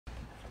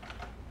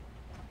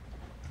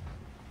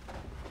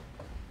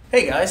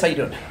Hey guys, how you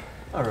doing?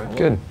 All right.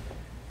 Good.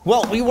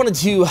 Well, we wanted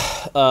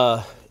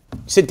to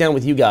sit down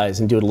with you guys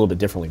and do it a little bit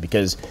differently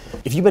because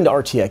if you've been to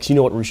RTX, you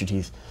know what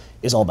Roosterteeth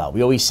is all about.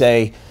 We always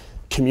say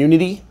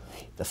community,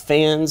 the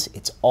fans,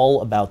 it's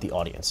all about the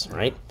audience,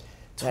 right?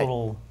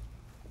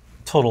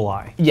 Total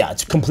lie. Yeah,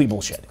 it's complete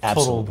bullshit.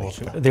 Absolutely.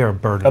 Total bullshit. They're a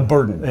burden. A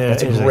burden.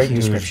 That's a great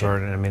huge description.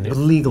 Burden. I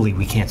mean, legally,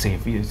 we can't say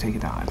if you take a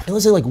dive. And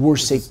let's say like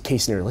worst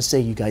case scenario. Let's say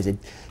you guys would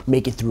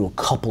make it through a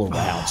couple of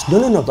rounds.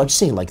 No. I'm just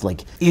saying like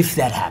if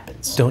that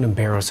happens. Don't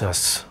embarrass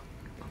us.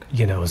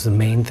 You know, is the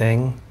main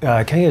thing. Can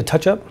I get a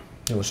touch up?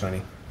 It was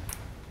shiny.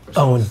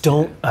 Oh, and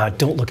don't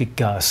look at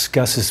Gus.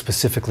 Gus has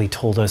specifically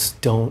told us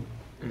don't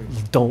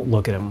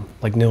look at him.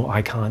 Like no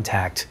eye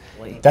contact.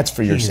 That's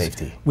for your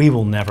safety. We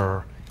will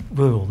never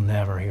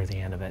hear the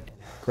end of it.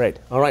 Great.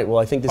 All right. Well,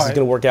 I think this is going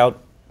to work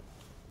out,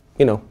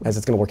 you know, as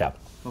it's going to work out.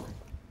 Okay.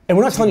 And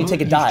we're not telling you to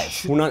take a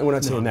dive. We're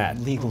not saying that.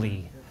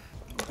 Legally.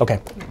 Okay.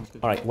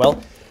 All right.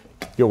 Well,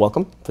 you're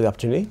welcome for the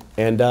opportunity.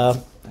 And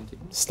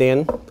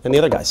Stan and the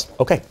other guys.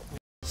 Okay.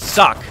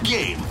 Suck.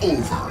 Game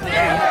over.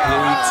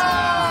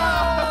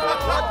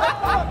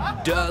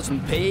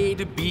 Doesn't pay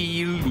to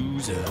be a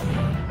loser.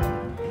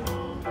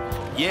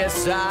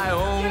 Yes, I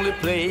only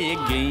play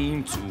a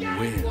game to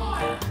win.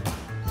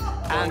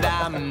 And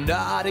I'm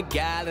not a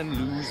gallant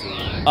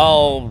loser.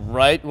 All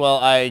right, well,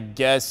 I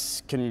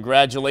guess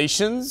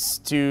congratulations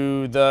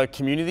to the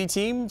community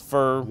team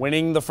for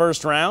winning the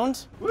first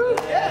round. Woo,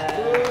 yeah.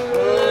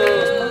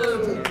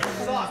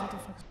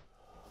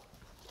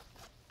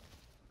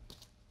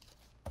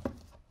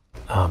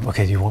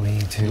 Okay, do you want me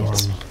to?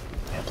 Yes.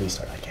 Yeah, please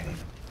start. I can't even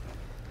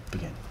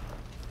begin.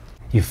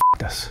 You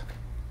f***ed us.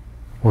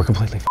 We're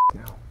completely f***ed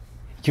now.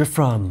 You're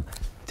from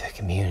the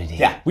community.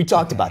 Yeah, we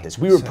talked about this.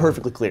 We were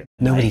perfectly clear.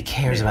 Nobody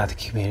cares about the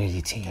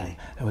community team,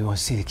 and we want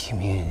to see the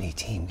community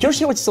team. Do you ever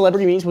see what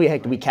celebrity means?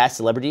 We cast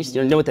celebrities.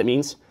 Do you know what that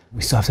means?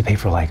 We still have to pay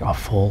for like a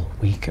full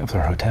week of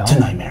their hotel. It's a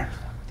nightmare.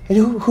 And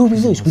who we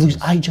lose? We lose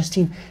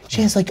Justine.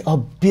 She has like a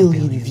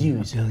billion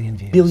views. A billion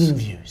views. Billion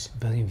views. A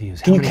billion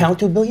views. Can you count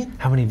to a billion?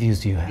 How many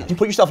views do you have? You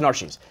put yourself in our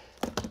shoes.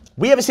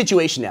 We have a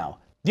situation now.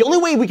 The only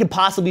way we can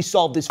possibly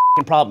solve this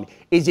problem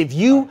is if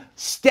you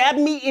stab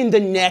me in the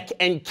neck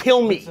and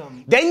kill me.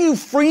 Then you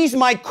freeze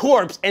my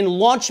corpse and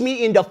launch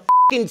me into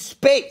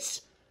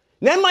space.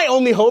 Then my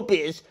only hope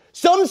is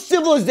some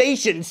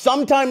civilization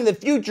sometime in the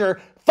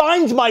future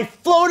finds my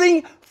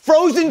floating,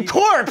 frozen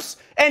corpse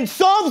and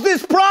solves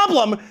this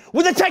problem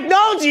with a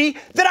technology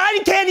that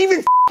I can't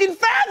even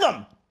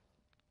fathom.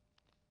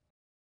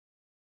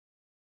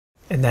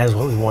 And that is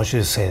what we want you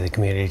to say to the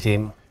community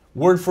team.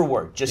 Word for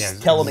word.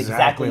 Just tell them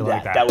exactly that.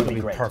 Like that. That would be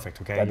great.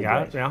 Perfect, okay? That'd You be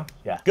got great. it? Yeah?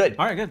 Yeah. Good.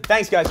 All right, good.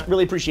 Thanks, guys.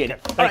 Really appreciate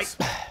it. Thanks.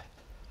 All right.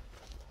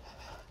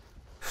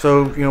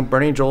 So, you know,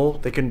 Burnie and Joel,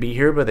 they couldn't be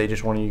here, but they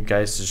just wanted you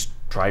guys to just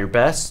try your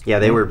best. Yeah,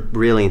 they were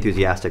really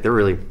enthusiastic. They're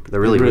really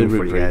rooting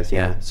for you guys.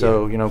 Yeah.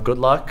 So, you know, good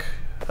luck.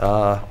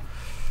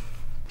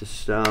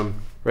 Just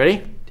ready?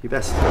 do your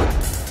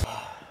best.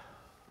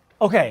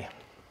 Okay.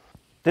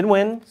 Didn't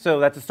win, so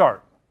that's a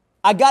start.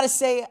 I gotta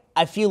say,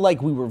 I feel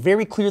like we were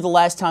very clear the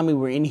last time we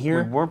were in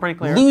here. We were pretty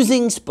clear.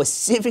 Losing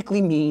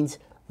specifically means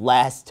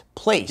last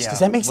place. Yeah. Does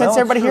that make sense to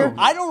everybody true. here?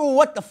 I don't know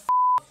what the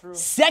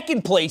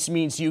second place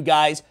means to you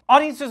guys.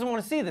 Audience doesn't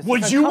want to see this.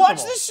 Would It's you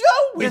watch uncomfortable. this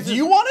show? Would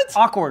you want it?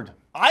 Awkward.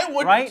 I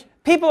wouldn't. Right?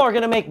 People are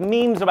going to make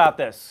memes about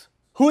this.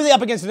 Who are they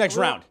up against the next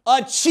round?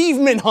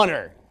 Achievement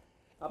Hunter.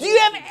 Do you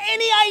have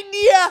any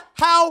idea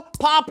how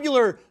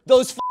popular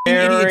those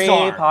idiots are?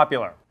 Very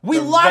popular. We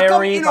They're lock them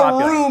very in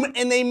popular. a room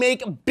and they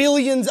make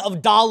billions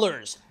of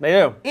dollars. They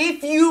do.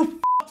 If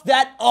you f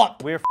that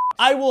up, We're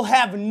I will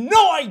have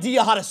no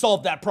idea how to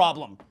solve that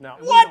problem. No.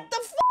 What the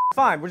f?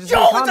 Fine, we're just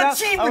Joe, gonna calm it's down.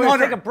 Achievement I'm gonna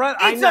Hunter. Take a breath.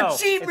 It's I know.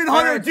 Achievement It's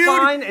Hunter,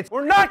 fine, dude. It's fine.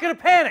 We're not gonna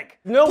panic.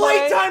 No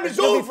way. Playtime is It's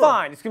gonna over. be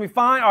fine. It's gonna be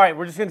fine. All right,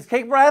 we're just gonna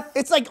take a breath.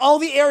 It's like all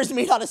the air is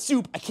made out of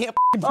soup. I can't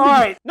breathe. All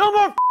right, no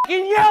more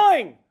fucking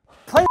yelling.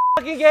 Play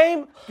the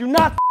game. Do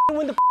not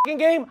win the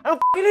game. I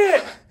don't need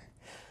it.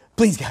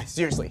 Please, guys,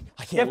 seriously.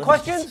 I can't. You have live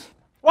questions?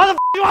 Why the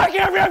do I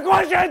care if you have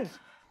questions?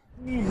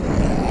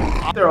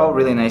 They're all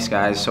really nice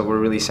guys, so we're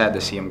really sad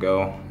to see them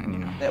go. And you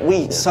know, That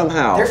we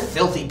somehow They're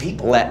filthy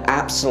people. let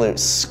absolute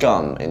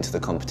scum into the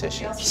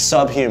competition.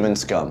 Subhuman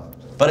scum.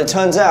 But it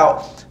turns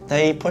out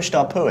they pushed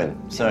our poo in,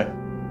 so.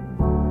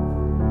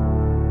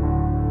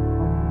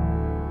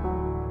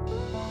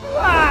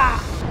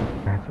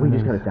 We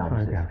just gotta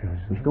salvage this.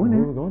 We should go in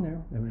there. We're going there.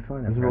 It'll be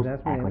fine.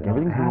 Act like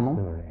everything's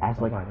normal.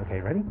 Act like. Okay,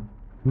 ready?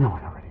 No,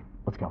 we're not ready.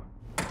 Let's go.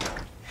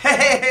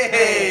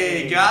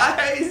 Hey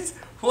guys,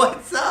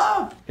 what's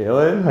up?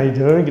 Dylan, how you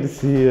doing? Good to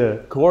see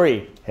you.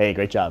 Corey, hey,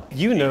 great job.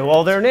 You know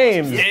all their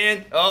names.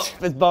 And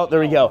Fist bump, there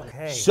we go.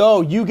 Okay.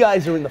 So you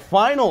guys are in the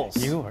finals.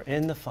 You are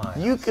in the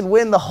final. You could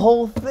win the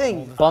whole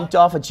thing. Bumped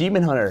off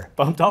Achievement Hunter.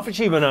 bumped off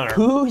Achievement Hunter.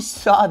 Who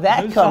saw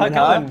that Who saw coming, it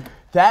coming? huh?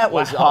 That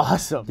was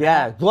awesome.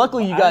 Yeah,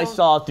 luckily you guys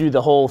saw through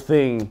the whole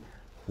thing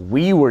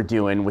we were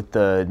doing with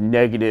the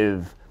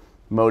negative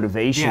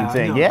motivation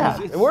thing. no,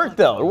 It worked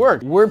though, it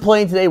worked. We're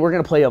playing today, we're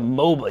gonna play a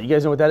MOBA. You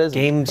guys know what that is?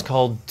 Game's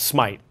called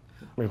Smite.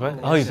 You play?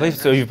 Oh, you played.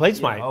 So you played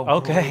Smite.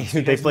 Okay,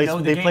 they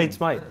played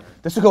Smite.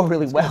 This will go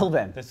really well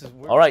then.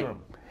 All right.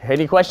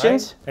 Any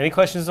questions? Right? Any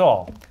questions at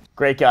all?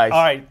 Great, guys.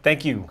 All right,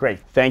 thank you. Great.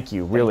 Thank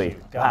you. Really.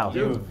 Wow.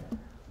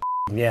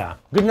 Yeah.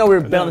 Good to know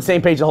we've been on the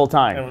same page the whole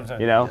time.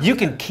 You know? You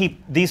can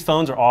keep these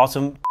phones are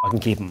awesome. I can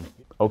keep them.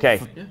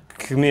 Okay.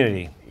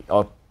 Community.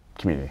 Oh,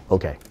 community.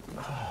 Okay.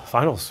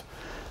 Finals.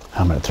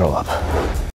 I'm gonna throw up.